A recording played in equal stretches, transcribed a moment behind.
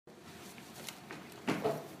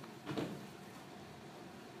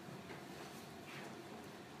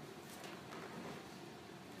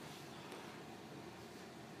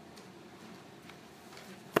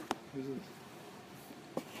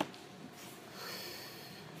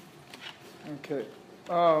Okay.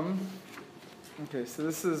 Okay, so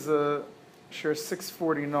this is Shiur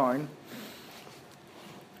 649.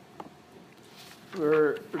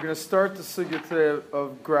 We're going to start the sugya today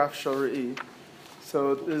of Graf Shal.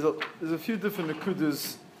 So there's a few different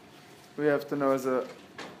nekudas we have to know, as a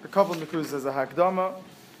couple of nekudas as a hakdama,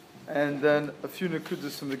 and then a few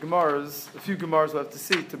nekudas from the Gemaras. A few Gemaras we'll have to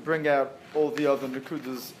see to bring out all the other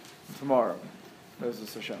nekudas tomorrow.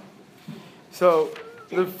 So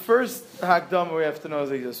the first hakdama we have to know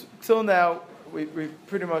is like this. Till now, we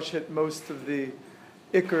pretty much hit most of the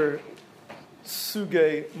Iker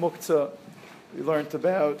Sugei Muktzah. We learned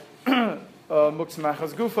about Muktzah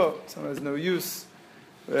Machas Gufa, some has no use.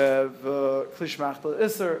 We have Klish Machta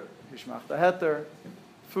Isser, Klish Machta Heter,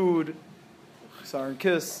 food, Chsar and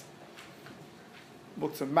Kiss,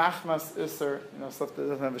 Muktzah Machmas Isser, stuff that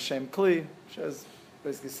doesn't have a Shem Kli, which has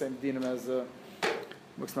basically the same dinam as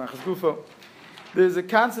Muktzah Machas Gufa. There's a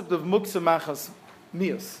concept of Muktzah Machas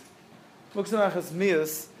Mias. Muktzah Machas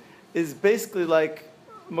Mias is basically like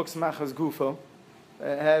Muktzah Machas Gufa.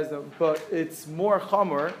 It has, but it's more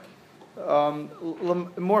chamer.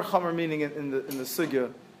 More chamer meaning in the sugya.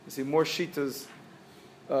 You see, more shitas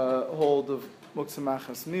hold of Muktzah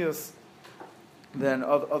Machas Mias than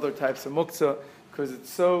other types of muktzah, because it's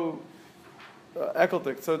so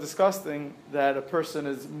ekeltic, so disgusting, that a person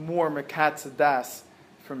is more mekatz das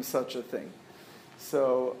from such a thing.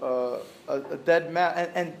 So a dead man,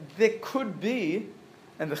 and there could be,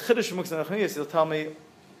 and the chiddush of Muktzah Machas Mias, he'll tell me,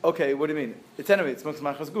 okay, what do you mean? It's Muktzah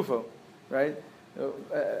Machas Gufo, right?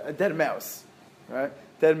 A dead mouse, right?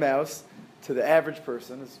 Dead mouse to the average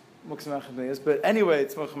person is Muktzah Machas Mias, but anyway,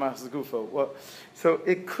 it's Muktzah Machas Gufo. Well, so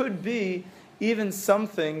it could be even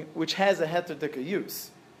something which has a heterodika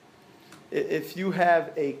use. If you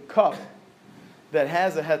have a cup that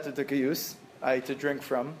has a heterodika use, to drink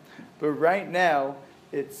from, but right now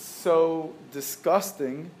it's so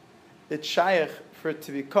disgusting, it's shaykh for it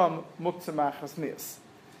to become Muktzah Machas Mias.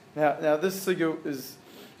 Now this sugya is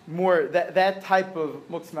more, that type of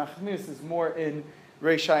Muktzah Machas Mias is more in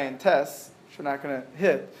Reishai and Tes, which we're not going to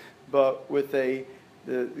hit, but with the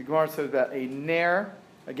Gemara says about a ner.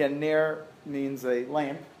 Again, ner means a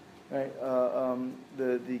lamp, right?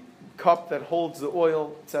 The cup that holds the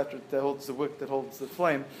oil, etc., that holds the wick, that holds the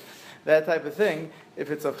flame, that type of thing. If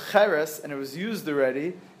it's of cheres and it was used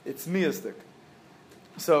already, it's miastic.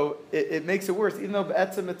 So it makes it worse, even though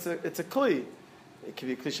b'etzem it's a kli. It could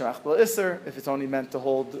be klish machto iser if it's only meant to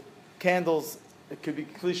hold candles. It could be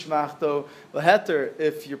klish machto laheter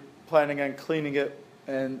if you're planning on cleaning it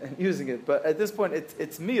and using it. But at this point,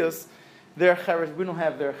 it's mias. Their cheres, we don't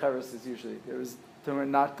have their chereses usually. They were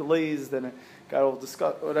not glazed and it got all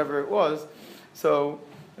discussed, whatever it was. So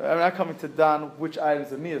I'm not coming to don which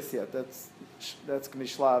items are mias yet. That's going to be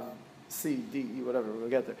shlav C, D, E, whatever, we'll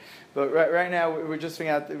get there. But right now, we just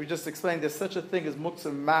explained there's such a thing as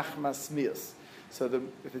Muktzah Machmas Mias. So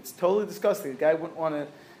if it's totally disgusting, the guy wouldn't want to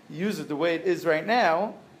use it the way it is right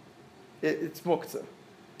now, it's Muktzah.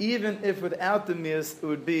 Even if without the Mias, it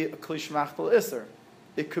would be a Klish Machtal Isser.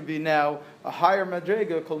 It could be now a higher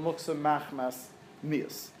Madrega called Muktzah Machmas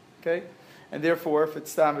Mias. Okay? And therefore, if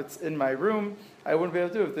it's in my room, I wouldn't be able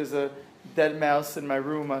to do it. If there's a dead mouse in my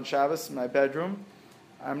room on Shabbos, in my bedroom,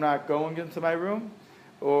 I'm not going into my room,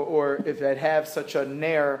 or if I'd have such a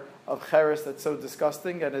nair of cheres that's so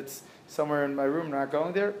disgusting and it's somewhere in my room, not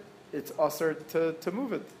going there, it's usher to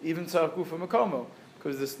move it, even tzarich gufa makomo,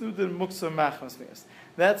 because the snudin muktzah machmas mias.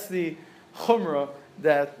 That's the chumrah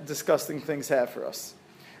that disgusting things have for us.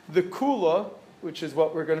 The kula, which is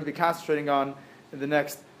what we're going to be concentrating on in the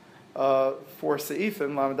next 4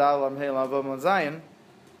 seifim, lam dal, lam hey, lam vav, lam zayin,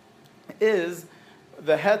 is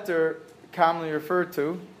the heter commonly referred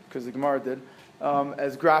to, because the Gemara did,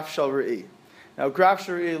 as Graf Shal Re'i. Now, Graf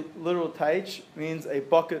Shal Re'i, literal taich, means a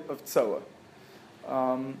bucket of tzoa.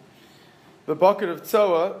 The bucket of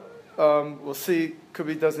tzoa, we'll see,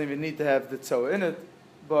 doesn't even need to have the tzoa in it,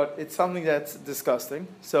 but it's something that's disgusting.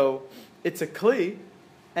 So, it's a kli,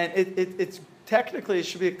 and it's technically, it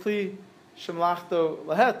should be a kli shemlachto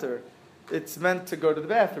laheter. It's meant to go to the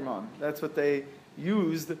bathroom on. That's what they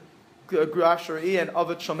used Graf Shal Re'i and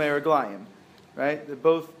Avat Shomer Glayim, right? They're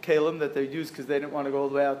both kalim that they used because they didn't want to go all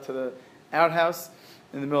the way out to the outhouse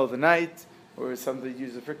in the middle of the night, or somebody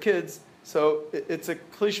use it for kids. So it's a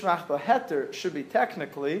klish machta heter, should be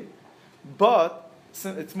technically, but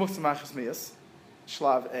it's Muktzah Machas Mias,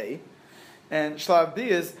 shlav A, and shlav B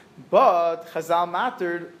is, but Chazal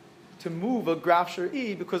mattered to move a Graf Shal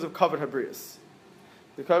Re'i because of covered habrias.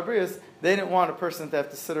 The covered habrias, they didn't want a person to have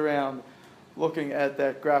to sit around looking at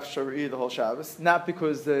that graf shari'i the whole Shabbos, not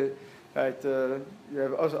because you have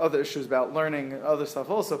other issues about learning and other stuff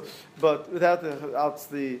also, but without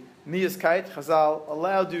the miyazkeit, Chazal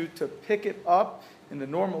allowed you to pick it up in the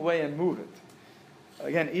normal way and move it.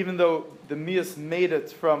 Again, even though the miyas made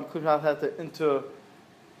it from Klum Hata into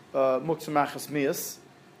Muktzah Machas miyas,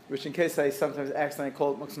 which in case I sometimes accidentally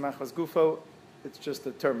call it Muktzah Machas Gufo, it's just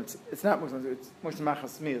a term. It's not Muktzah, it's Muktzah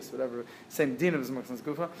Machas miyas, whatever, same din as Muktzah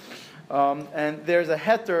Gufo. And there's a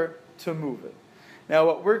heter to move it. Now,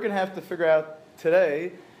 what we're going to have to figure out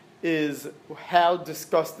today is how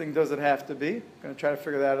disgusting does it have to be. We're going to try to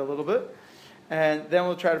figure that out a little bit. And then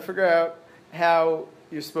we'll try to figure out how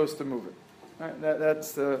you're supposed to move it. All right,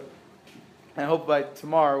 that's I hope by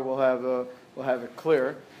tomorrow we'll have it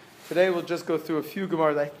clear. Today we'll just go through a few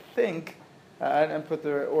Gemaras. I think I didn't put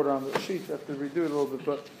the order on the sheet. I have to redo it a little bit,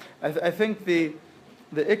 but I think the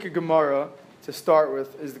Ikar Gemara to start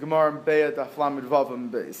with is the Gemara in Be'ed Aflamid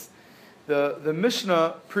Vavim Beis. The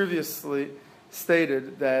Mishnah previously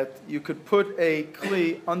stated that you could put a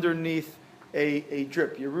kli underneath a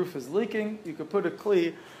drip. Your roof is leaking. You could put a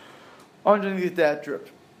kli underneath that drip.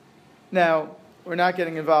 Now, we're not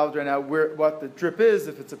getting involved right now what the drip is,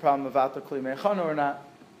 if it's a problem of Ato Kli Mechano or not.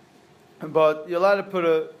 But you're allowed to put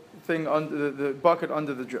a thing under the bucket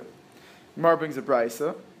under the drip. Gemara brings a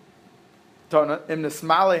brisa. Tana im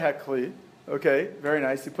nesmale hakli. Okay, very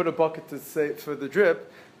nice. You put a bucket to say for the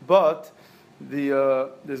drip, but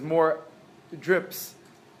there's more drips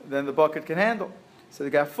than the bucket can handle. So they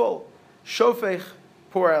got full. Shofech,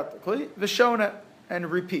 pour out the kli. V'shona,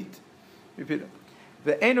 and repeat. Repeat it.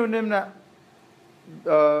 Ve'enu nimna,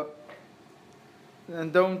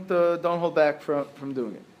 and don't hold back from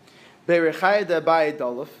doing it. Be'rechaya de Abaye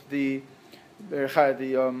Dalef,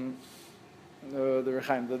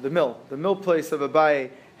 the mill place of Abaye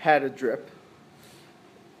had a drip.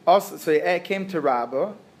 Also, so he came to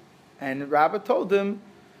Rabbah, and Rabbah told him,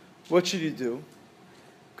 what should you do?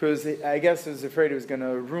 Because I guess he was afraid he was going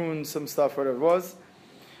to ruin some stuff, whatever it was.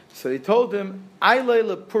 So he told him, Ayle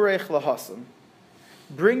lepurech lahasam.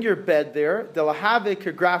 Bring your bed there, delahave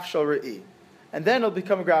kegraf shal re'i. And then it'll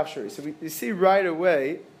become a graf shal re'i. So you see right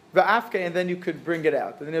away, va'afke, and then you could bring it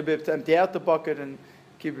out. And then you'll be able to empty out the bucket and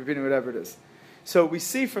keep repeating whatever it is. So we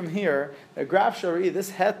see from here that graf shal re'i,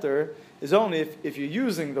 this heter, is only if you're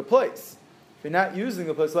using the place. If you're not using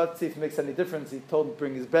the place, let's see if it makes any difference. He told him to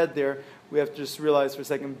bring his bed there. We have to just realize for a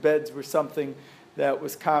second, beds were something that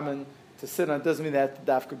was common to sit on. It doesn't mean that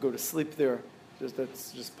the daf could go to sleep there.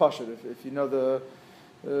 That's just pashut. If you know the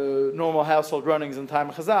normal household runnings in time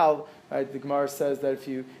of Chazal, right, the Gemara says that if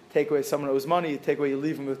you take away someone who owes money, you take away, you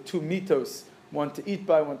leave him with two mitos, one to eat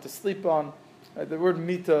by, one to sleep on. The word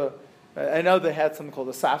mita, I know they had something called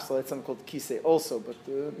a safsel, they had something called kisei also, but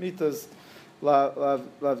the mitas, lav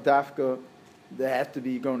dafka, they have to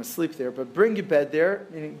be going to sleep there. But bring your bed there,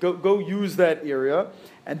 meaning go use that area,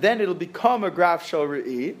 and then it'll become a graf shal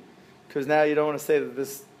re'i, because now you don't want to say that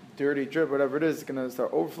this dirty drip, whatever it is going to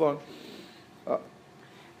start overflowing.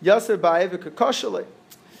 Yasser Abaye v'kakashale.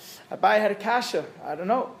 Abaye had a kasha. I don't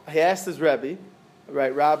know. He asked his Rebbe,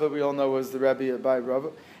 right? Rabba, we all know was the Rebbe Abaye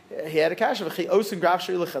Rabba. He had a kasha. V'chi osin graf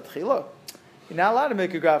shari lechatchila. You're not allowed to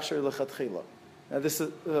make a graf shari lechatchila. Now this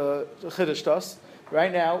is HIlchos.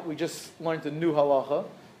 Right now, we just learned a new halacha.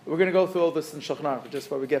 We're going to go through all this in Shulchan Aruch, just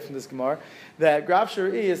what we get from this Gemara. That graf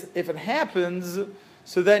shari is, if it happens,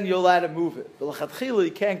 so then you're allowed to move it. But lechatchila,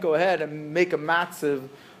 you can't go ahead and make a matziv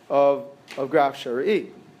of graf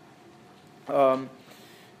shari.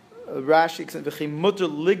 Rashi v'chi mutter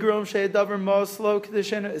ligrom she'edavar moslo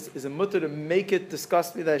kedishena. Is a mutter to make it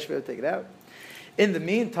disgust me that I should be able to take it out? In the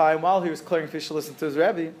meantime, while he was clearing fish to listen to his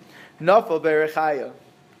Rebbe, nafal be'rechaya,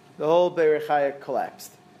 the whole be'rechaya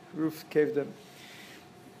collapsed. Roof caved in.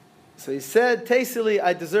 So he said, "Tasily,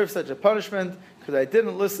 I deserve such a punishment because I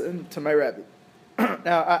didn't listen to my Rebbe."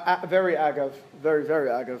 Now, very agav, very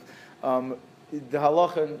agav. The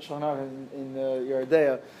halacha in Shulchan in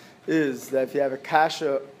Yerdea is that if you have a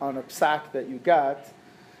kasha on a psak that you got,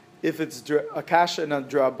 if it's a kasha and a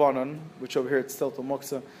drabanan, which over here it's still to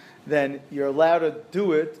Muktzah, then you're allowed to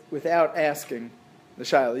do it without asking the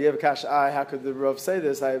shayla. You have a kasha, how could the Rav say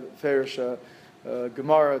this? I have ferish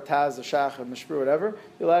Gemara, Taz, Shach, Mishpur, whatever.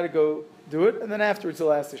 You're allowed to go do it, and then afterwards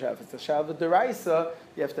you'll ask the shayla. If it's a shayla deraisa,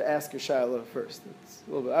 you have to ask your shayla first. It's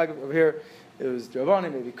a little bit over here. It was Giovanni,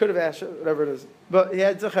 maybe he could have asked, whatever it is. But he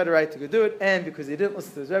had a right to go do it, and because he didn't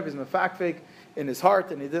listen to his Rebbe, he's mefakfik in his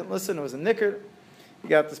heart, and he didn't listen, it was a nicker, he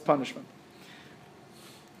got this punishment.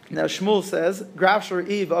 Now Shmuel says, Graf shor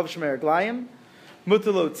Eve of Shemer Glayim,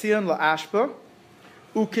 Mutalo Tzion la'ashpa,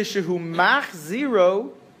 Ukishehu mach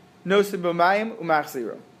zero, Nosim b'mayim umach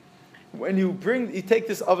zero. when you take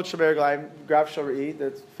this Avat Shaber Gleim, Graf Shari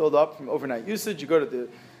that's filled up from overnight usage, you go to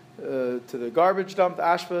the garbage dump, the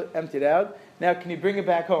ashpa, empty it out. Now, can you bring it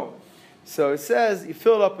back home? So it says you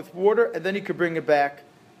fill it up with water, and then you could bring it back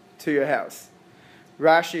to your house.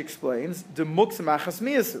 Rashi explains the Muktzah machas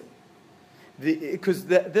miyasu, because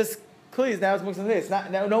this clearly now is Muktzah. It's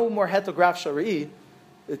not now no more hetel Graf Shari.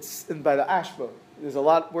 It's by the ashpa. There's a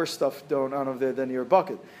lot worse stuff going on over there than your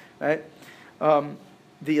bucket, right?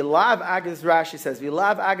 The lav agav Rashi says the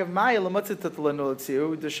lav agav maya l'matzit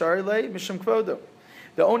tatlanolitziu desharile mishum kvodo.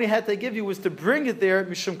 The only het they give you was to bring it there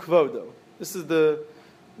mishum kvodo. This is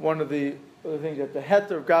one of the things that the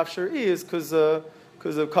het of Graf Shari is because of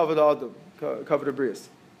kavod adam, kavod abrius.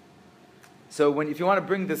 So if you want to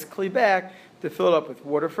bring this kli back, to fill it up with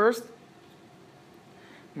water first.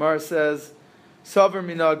 Mara says, "Saver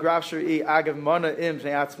mina Graf Shari agav mana im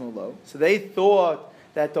pnei lo." So they thought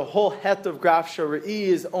that the whole het of Graf Shari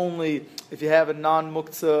is only if you have a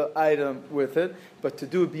non-muktzah item with it, but to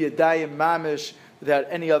do biyadayim mamish without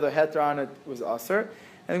any other heter on it was aser.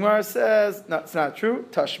 And the Gemara says, no, it's not true.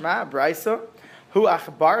 Tashma, Braisa, hu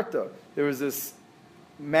achbarta. There was this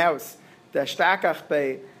mouse, that shtakach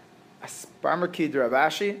bei asparmakid Rav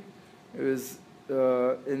Ashi. It was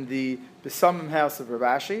in the Besamim house of Rav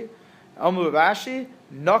Ashi. Rav Ashi,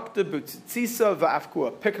 nokta butzitzisa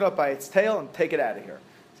va'afkua. Pick it up by its tail and take it out of here.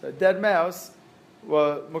 So a dead mouse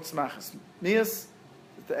was Muktzah machas mias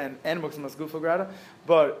and Muktzah machas gufa grada,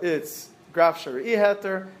 but it's Graf Shari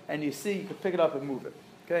heter, and you see you can pick it up and move it.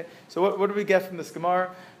 Okay, so what do we get from this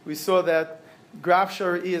Gemara? We saw that Graf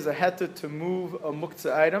Shari is a heter to move a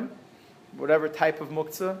Muktzah item, whatever type of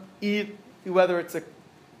Muktzah, whether it's a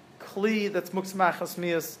kli that's Muktzah machas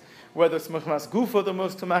mias, whether it's Muktzah gufa the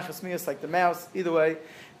Muktzah machas mias, like the mouse. Either way,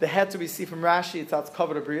 the heter we see from Rashi, it's out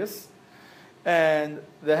covered abrius, and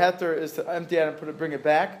the heter is to empty it and bring it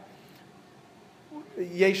back.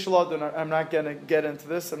 Yesh lodin, I'm not going to get into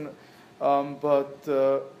this, but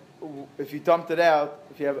if you dumped it out,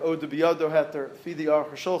 if you have od biyado heter, fidi ar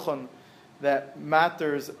shulchan, that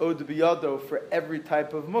matters od biyado for every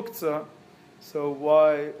type of muktzah. So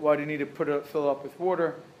why do you need to fill it up with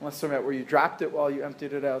water? Unless talking about where you dropped it while you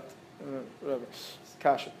emptied it out, whatever. It's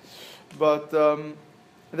kasha. But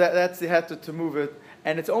that's the heter to move it,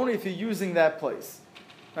 and it's only if you're using that place,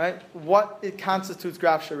 right? What it constitutes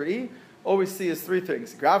Graf Shari, all we see is three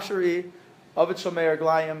things: Graf Shari, Avet Shomer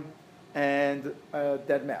Glayim, and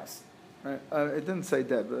dead mouse. Right? It didn't say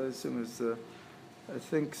dead, but I assume it's. I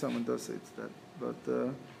think someone does say it's dead, but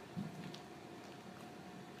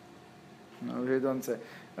no, here it doesn't say.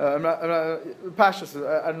 I'm not Pashas.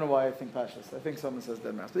 I don't know why I think Pashas. I think someone says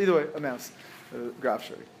dead mouse. But either way, a mouse, Graf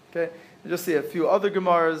Shari. Okay, you just see a few other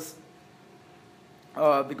Gemaras.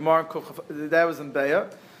 The Gemara that was in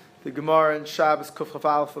Beya. The Gemara in Shabbos Kuf Chaf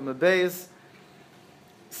Aleph from the Beis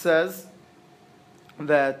says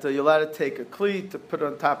that you're allowed to take a kli to put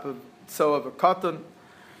on top of of a cotton.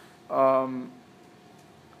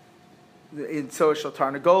 In shal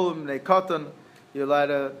tarnagolim ne cotton, you're allowed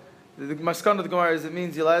to. The maskan of the Gemara is it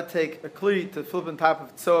means you're allowed to take a kli to flip on top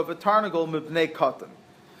of a tarnagol mibnei cotton,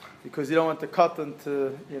 because you don't want the cotton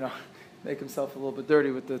to make himself a little bit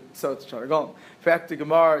dirty with the tarnagol. In fact, the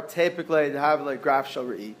Gemara typically they have like Graf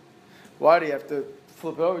Shari. Why do you have to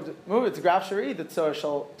flip it over? Move it to Graf Shari that's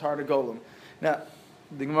shal tarnagolim. Now,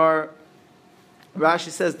 the Gemara, Rashi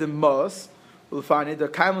says the mos will find it the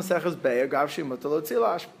kaimus echas beya Graf Shari mutalot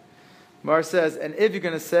zilash. Gemara says, and if you're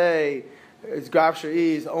going to say it's Graf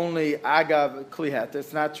Shari is only agav klihat,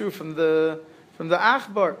 that's not true from the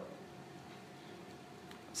achbar.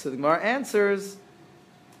 So the Gemara answers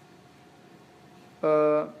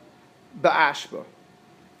ba'ashba.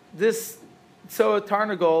 This a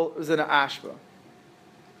tarnagol is in an ashba.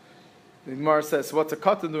 The Gemara says, so what's a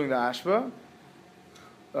katan doing the ashba?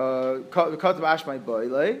 Katan ashma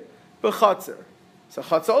boile b'chatzer. So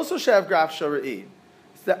chatzer also should have Graf Shari.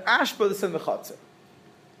 It's the ashba that's in the chatzer.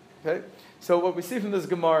 Okay, so what we see from this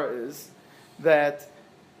Gemara is that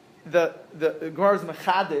the Gemara is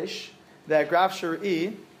mechadish that Graf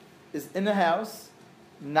Shari is in the house,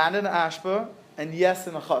 not in the ashba, and yes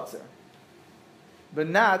in the chatzer, but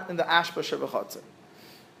not in the ashba shebachatzer.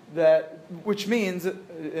 That which means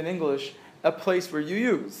in English a place where you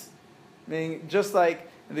use. Meaning just like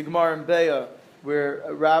in the Gemara in Beya, where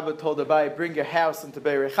a rabbi told Abai, bring your house into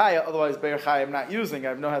Be'er Chaya, otherwise Be'er Chaya I'm not using, I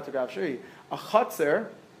have no how to Graf Shari. A chatzer,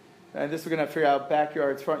 and this we're going to figure out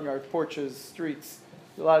backyards, front yards, porches, streets,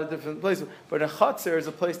 a lot of different places. But a chatzer is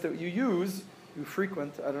a place that you use, you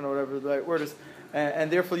frequent, I don't know whatever the right word is, and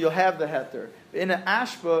therefore you'll have the heter. In an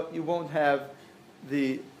ashba, you won't have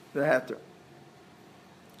the heter.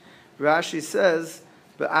 Rashi says,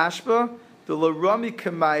 be'ashba the lo rami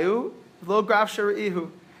kamayu lo graf shari'ihu.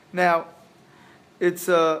 Now, it's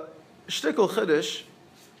a shtickle chiddush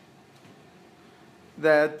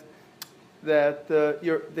that the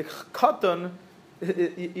katan,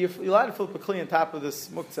 you're allowed to flip a kli on top of this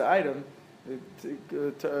muktzah item,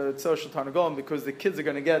 social tarnagolim, because the kids are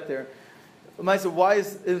going to get there. Why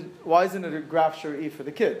isn't it a graf shari'i for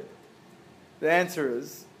the kid? The answer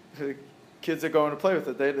is the kids are going to play with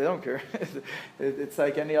it. They don't care. It's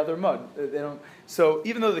like any other mud. They don't. So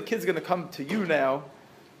even though the kid's going to come to you now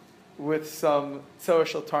with some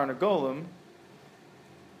social tarnagolim,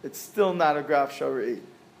 it's still not a graf shari'i.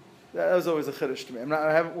 That was always a chiddush to me.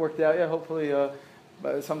 I haven't worked it out yet. Hopefully,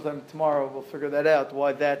 by sometime tomorrow we'll figure that out.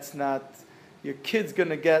 Why that's not your kid's going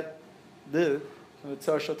to get the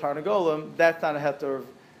social tarnagolim. That's not a heter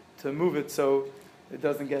to move it so it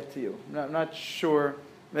doesn't get to you. I'm not sure.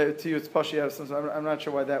 Maybe to you it's pashi. I'm not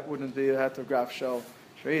sure why that wouldn't be a heter graf shel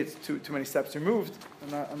shari'i. It's too many steps removed.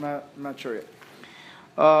 I'm not sure yet.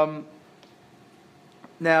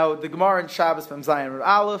 Now the Gemara in Shabbos Mem Zayin Reb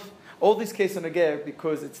Aleph. All these cases are negeh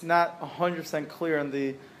because it's not 100% clear in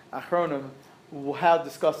the Achronim how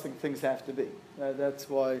disgusting things have to be. That's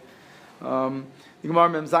why the Gemara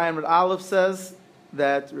Mem Zayin Reb Aleph says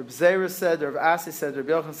that Reb Zera said, Reb Asi said, Reb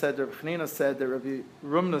Yochanan said, Reb Chanina said, that Reb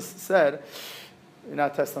Rumnus said. You're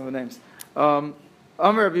not testing the names. Amar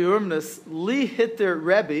Reb Rumnus li hitter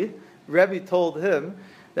Rebbe. Rebbe told him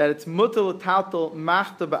that it's mutal taltal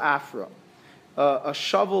machta ba'afra, a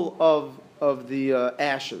shovel of the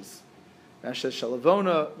ashes. Ashes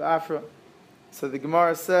shalavona ba'afra. So the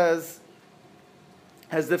Gemara has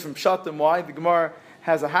different pshatim. Why? The Gemara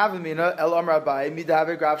has a havamina el amar abai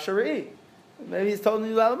midave graf shari'i. Maybe he's told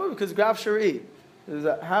you that because graf shari'i. There's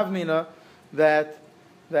a havamina that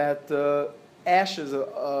ashes,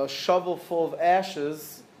 a shovel full of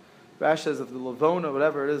ashes of the lavona,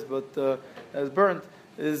 whatever it is, but as burnt,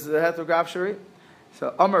 is heter graf shari'i.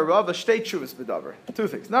 So Amar Rava shtei tshuvas b'davar. Two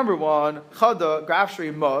things. Number one, chada graf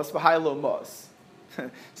shari'i mos v'hailo mos.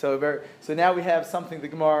 So now we have something the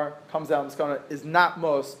Gemara comes out and is not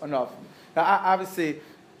mos enough. Now obviously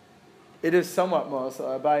it is somewhat mos.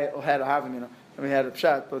 Abai had a havim, had a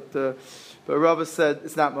pshat, but Rava said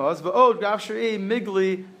it's not mos. But graf shari'i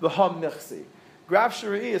migli v'ham nichsi. Graf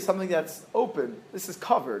shari'i is something that's open. This is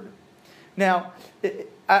covered. Now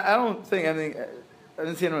I don't think anything. I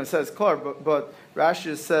didn't see anyone that says klar, but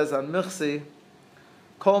Rashi says on Michsi,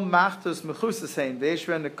 Kol machtus mechusas hein,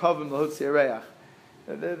 ve'eshven nekavim lahutzi areach.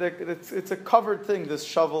 It's a covered thing, this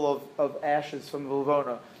shovel of ashes from the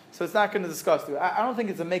Levona. So it's not going to discuss it. I don't think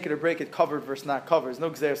it's a make it or break it covered versus not covered. There's no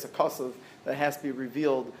gzeres akosov that has to be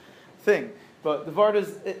revealed thing. But the Vard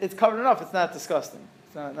is, it's covered enough, it's not disgusting.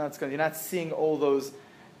 It's not disgusting. You're not seeing all those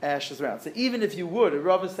ashes around. So even if you would,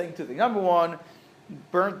 Rav is saying two things. Number one,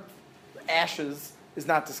 burnt ashes is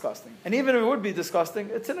not disgusting. And even if it would be disgusting,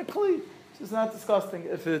 it's in a kli. It's not disgusting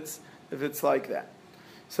if it's like that.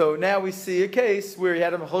 So now we see a case where he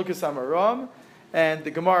had a HIlchos amaram, and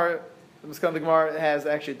the Gemara has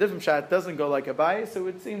actually a different shot. It doesn't go like a bias, so it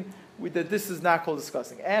would seem that this is not called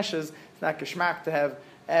disgusting. Ashes, it's not geschmack to have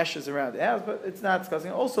ashes around the house, but it's not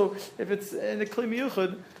disgusting. Also, if it's in a kli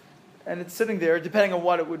miyuchad, and it's sitting there, depending on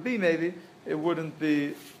what it would be, maybe, it wouldn't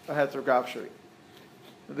be a heter graf shari'i.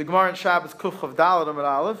 The Gemara in Shabbos Kuf Chav Daled Amud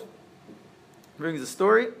Aleph brings a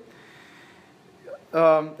story.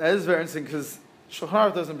 That is very interesting because Shulchan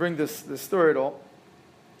Aruch doesn't bring this story at all,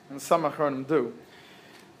 and some Achronim do.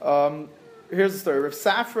 Here's the story: Rav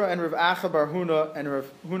Safra and Rav Acha bar Huna and Rav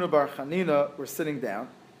Huna bar Chanina were sitting down,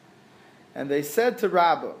 and they said to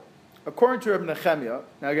Rabba, according to Reb Nechemia.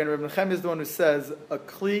 Now again, Reb Nechemia is the one who says a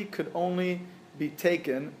kli could only be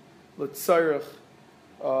taken l'tzarich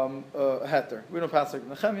heter. We don't pass like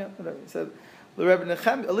Nechemia. He said, Reb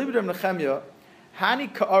Nechemia,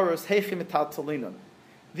 hani ka'aros heichim etal.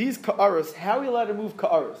 These ka'aros, how are you allowed to move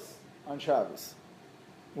ka'aros on Shabbos?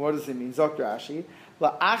 What does it mean? Zok Rashi,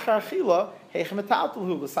 la'achar chila heichim etal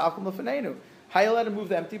l'salkum l'feneinu. How are you allowed to move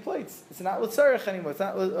the empty plates? It's not l'tzarich anymore. It's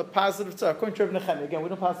not a positive tzarich. According to Reb Nechemia, again, we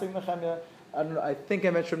don't pass like Nechemia. I don't know. I think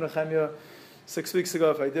I mentioned Reb Nechemia 6 weeks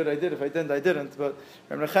ago. If I did, I did. If I didn't, I didn't. But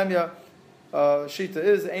Reb Nechemia. Shita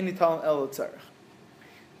is any talent el tzarich.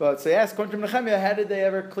 But so he asked, according to Nechemia, how did they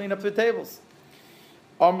ever clean up their tables?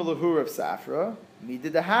 Amar lahu Rav Safra, mi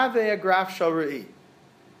did have a graf shari'i.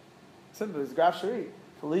 Simple, it's graf shari'i.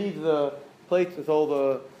 To leave the plate with all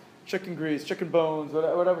the chicken grease, chicken bones,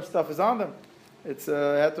 whatever stuff is on them. It's a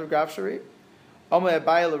heter graf shari'i. Amar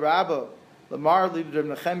abai l'rabba, lamar leave Rav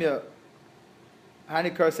Nechemia,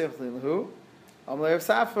 hani kar seif lahu. Amar Rav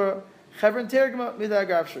Safra, he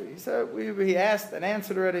said he asked and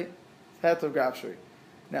answered already. Heter graf shari'i.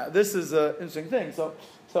 Now, this is an interesting thing. So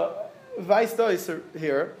vice dois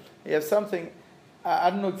here, you have something, I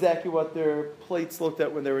don't know exactly what their plates looked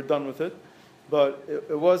at when they were done with it, but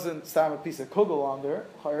it wasn't some a piece of kugel on there,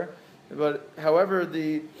 but however,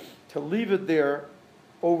 to leave it there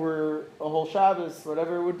over a whole Shabbos,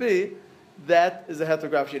 whatever it would be, that is a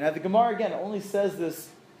heterography. Now, the Gemara, again, only says this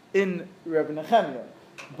in Rebbe Nehemiah,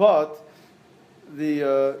 but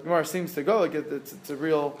the Gemara seems to go like it's a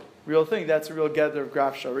real thing. That's a real gather of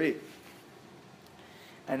graf shari.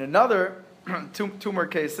 And another, two more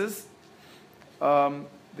cases. The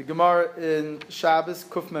Gemara in Shabbos,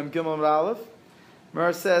 Kuf Mem Gimel Aleph,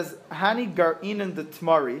 Gemara says, Hani Gar'inen de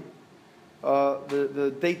Tmari,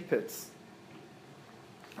 the date pits,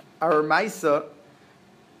 are Maisa,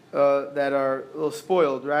 that are a little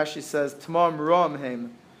spoiled. Rashi says, Tmar M'ram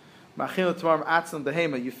Heim, Machil Tmar Atzon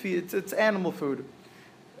Behema. You feed it's animal food.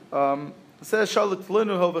 It says Shalit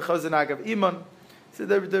Linu Ho V'Chazan Agav Iman. So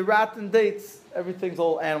the rotten dates, everything's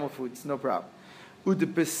all animal food. It's no problem.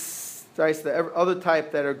 Udipis, the other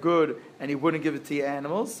type that are good, and he wouldn't give it to your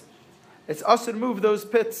animals. It's also to move those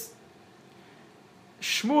pits.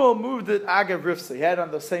 Shmuel moved it Agav Rifsa. He had it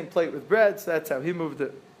on the same plate with bread, so that's how he moved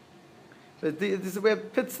it. We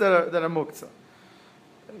have pits that are muktzah.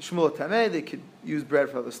 Shmuel Tameh, they could use bread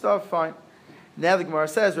for other stuff, fine. Now the Gemara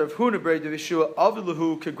says, Rav Huna Breid of Yeshua,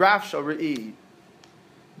 Avilahu Kagraf Shal Re'i.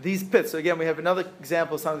 These pits, so again, we have another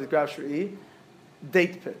example of something that's Graf Shal Re'i.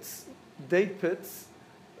 Date pits. Date pits,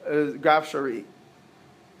 Graf Shal Re'i.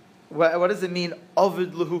 What does it mean,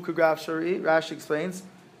 Avid Lahu Kagraf Shal Re'i? Rashi explains,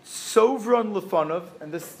 Sovran Lefanov,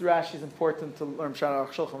 and this Rashi is important to learn Shana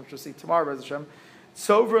HIlchos, which we'll see tomorrow, Bez Hashem.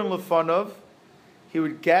 Sovran Lefanov, he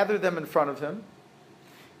would gather them in front of him,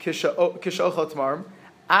 Kishochot Marim,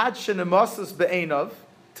 Ad Shenemasus Be'enov,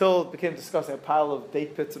 till it became disgusting, a pile of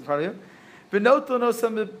date pits in front of him. And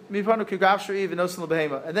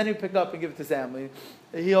then he picked up and give it to his family.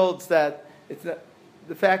 He holds that it's not,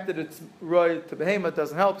 the fact that it's roy to behema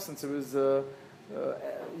doesn't help, since it was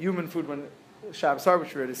human food when Shabbos Har,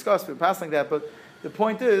 which we already discussed, we were passing that. But the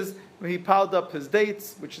point is, when he piled up his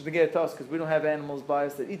dates, which is the get to us because we don't have animals by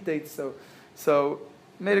us that eat dates, so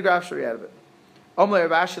made a graf shari out of it. Remember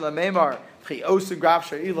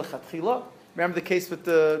the case with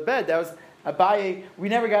the bed? That was Abaye. We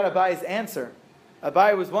never got Abaye's answer.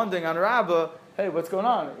 Abaye was wondering on Rabbah, hey, what's going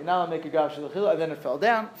on? You're not going to make a graf shari, and then it fell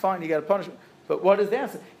down. Fine, you got a punishment. But what is the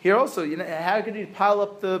answer? Here also, how could he pile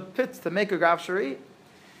up the pits to make a graf shari?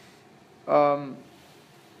 And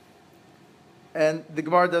the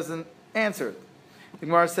Gemara doesn't answer it. The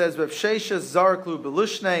Gemara says, Rav Sheshes Zarklu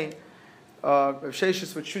Belushnei. Rav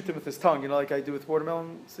Sheshes would shoot him with his tongue, like I do with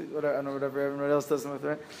watermelon. I don't know, whatever everyone else does with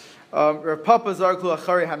it. Rav Papa Zarklu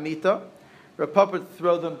Achari Hamita. Rav Papa would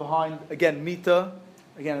throw them behind, again, Mita.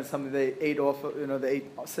 Again, it's something they ate off, they ate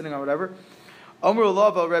sitting on whatever. Amr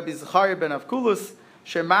Lava Rabbi Zachariah ben Avkulus,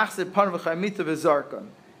 Shemachse Panvachai Mita Vizarkan.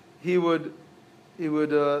 He would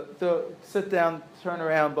sit down, turn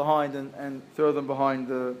around behind, and throw them behind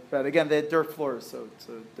the bed. Again, they had dirt floors, so it's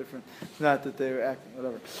different. It's not that they were acting,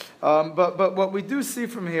 whatever. But what we do see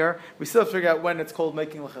from here, we still have to figure out when it's called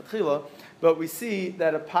making lechatchila, but we see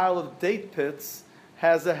that a pile of date pits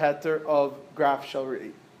has a heter of graf shal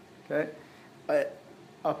re'i. Okay?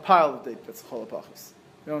 A pile of date pits, cholapachas.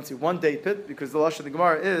 We don't see one date pit, because the lashon of the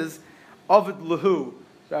Gemara is avid lahu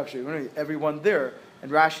graf shal re'i. Everyone there. And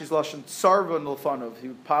Rashi's lashon sarva nulfanov. He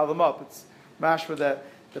would pile them up. It's mashma that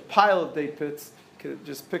the pile of date pits. You could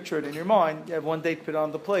just picture it in your mind. You have one date pit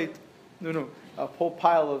on the plate. No, a whole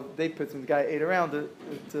pile of date pits, and the guy ate around it.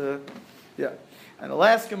 Yeah. And the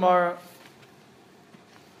last Gemara,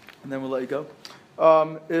 and then we'll let you go.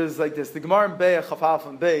 Is like this: the Gemara in Be'ah Chafaf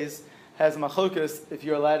and Beis has machlokas if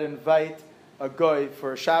you're allowed to invite a goy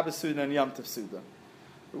for a Shabbos Suda and Yom Tov Suda.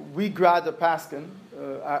 We grad the paskin,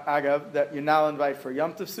 agav, that you're now invited for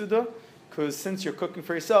Yom Tov Suda, because since you're cooking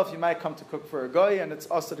for yourself, you might come to cook for a goy, and it's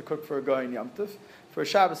also to cook for a goy in Yom Tov. For a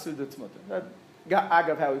Shabbos Suda, it's mutter. That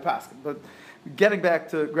agav how we paskin. But getting back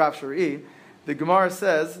to Graf Shari'i, the Gemara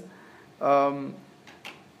says, so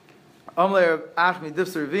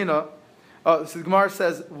the Gemara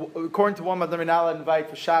says, according to one mother, you're not allowed to invite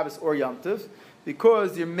for Shabbos or Yom Tov,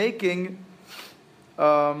 because you're making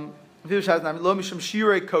What's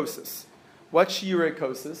shiurei kosis?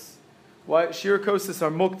 Why shiurei kosis are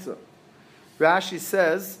muktzah? Rashi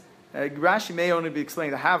says, Rashi may only be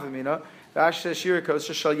explaining the Havamina. Rashi says shiurei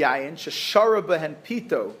kosis shal yayin sheshara behen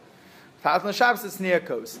pito. Tazman Shabbos it's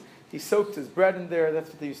niakos. He soaked his bread in there. That's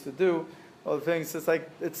what they used to do. All the things.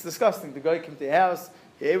 It's disgusting. The guy came to your house.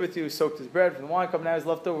 He ate with you. Soaked his bread from the wine cup. Now he's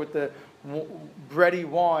left over with the bready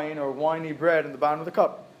wine or winey bread in the bottom of the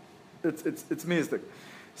cup. It's misdik.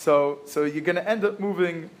 So you're going to end up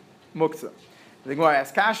moving Muktzah. The Gemara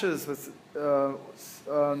asks Kashas. The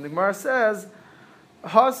Gemara says,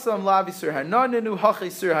 "Hasam lavisur hananinu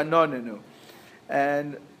hachisur hananinu,"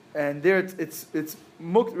 and there it's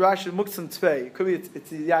Rashi Muktzah Tvei. It could be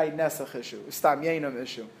it's a Yai Nesach issue, a Stam Yainam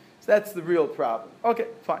issue. So that's the real problem. Okay,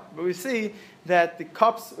 fine. But we see that the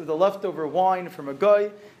cups of the leftover wine from a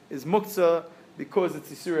guy is Muktzah because it's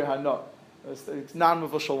Yisur Hana. It's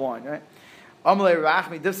non-mavashal wine, right? Amalei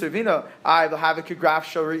Rachmi Divservino, I will have a graf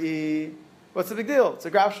shari. What's the big deal? It's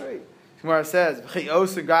a graf shari. Gemara says,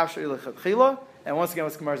 graf shari. And once again,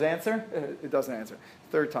 what's Gemara's answer? It doesn't answer.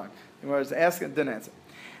 Third time. Gemara's asking, it didn't answer.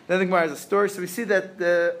 Then the Gemara has a story. So we see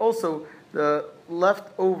that also the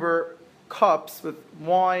leftover cups with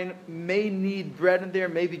wine may need bread in there,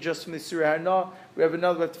 maybe just from the Surah Hana. We have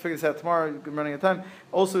another, we have to figure this out tomorrow, we're running out of time.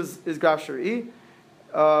 Also is graf shari.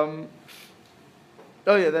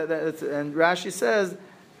 That's, and Rashi says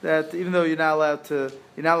that even though you're not allowed to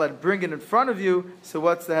bring it in front of you, so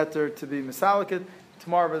what's the heter to be misaliket?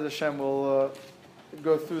 Tomorrow, B'ez Hashem, we'll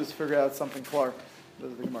go through this, figure out something clear.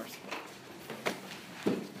 Those are the Gemars.